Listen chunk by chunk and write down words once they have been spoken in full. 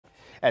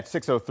At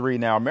 6:03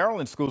 now,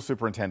 Maryland school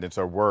superintendents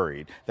are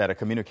worried that a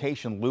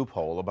communication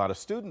loophole about a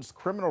student's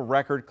criminal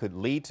record could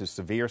lead to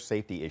severe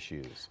safety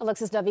issues.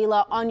 Alexis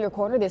Davila on your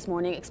corner this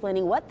morning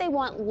explaining what they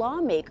want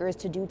lawmakers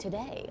to do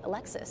today.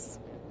 Alexis.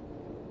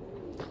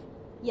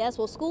 Yes,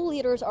 well, school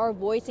leaders are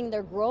voicing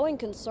their growing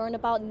concern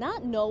about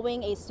not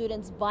knowing a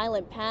student's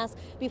violent past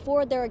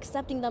before they're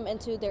accepting them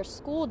into their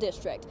school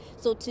district.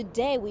 So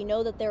today we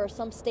know that there are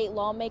some state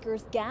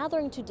lawmakers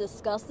gathering to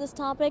discuss this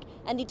topic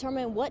and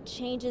determine what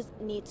changes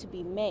need to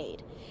be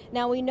made.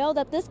 Now we know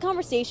that this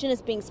conversation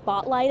is being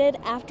spotlighted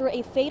after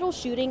a fatal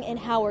shooting in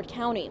Howard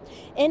County.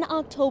 In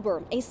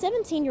October, a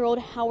 17-year-old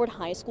Howard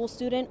High School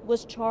student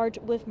was charged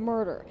with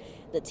murder.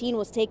 The teen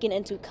was taken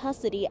into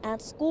custody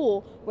at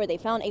school where they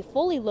found a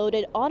fully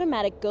loaded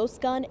automatic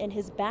ghost gun in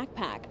his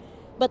backpack.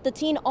 But the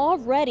teen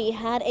already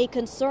had a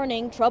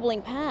concerning,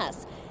 troubling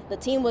past. The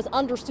teen was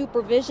under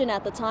supervision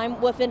at the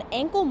time with an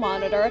ankle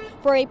monitor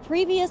for a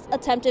previous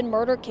attempted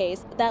murder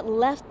case that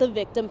left the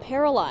victim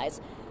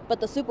paralyzed. But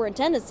the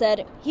superintendent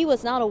said he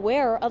was not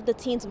aware of the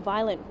teen's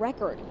violent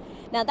record.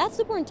 Now, that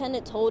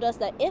superintendent told us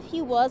that if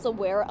he was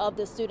aware of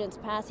the student's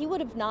past, he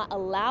would have not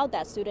allowed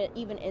that student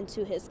even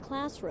into his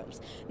classrooms.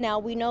 Now,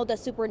 we know that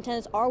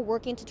superintendents are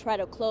working to try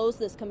to close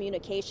this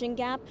communication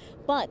gap,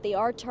 but they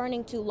are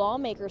turning to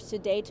lawmakers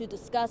today to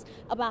discuss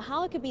about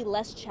how it could be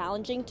less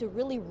challenging to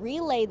really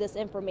relay this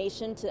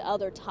information to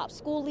other top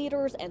school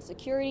leaders and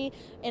security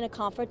in a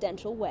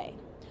confidential way.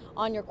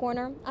 On your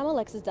corner, I'm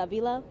Alexis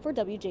Davila for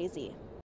WJZ.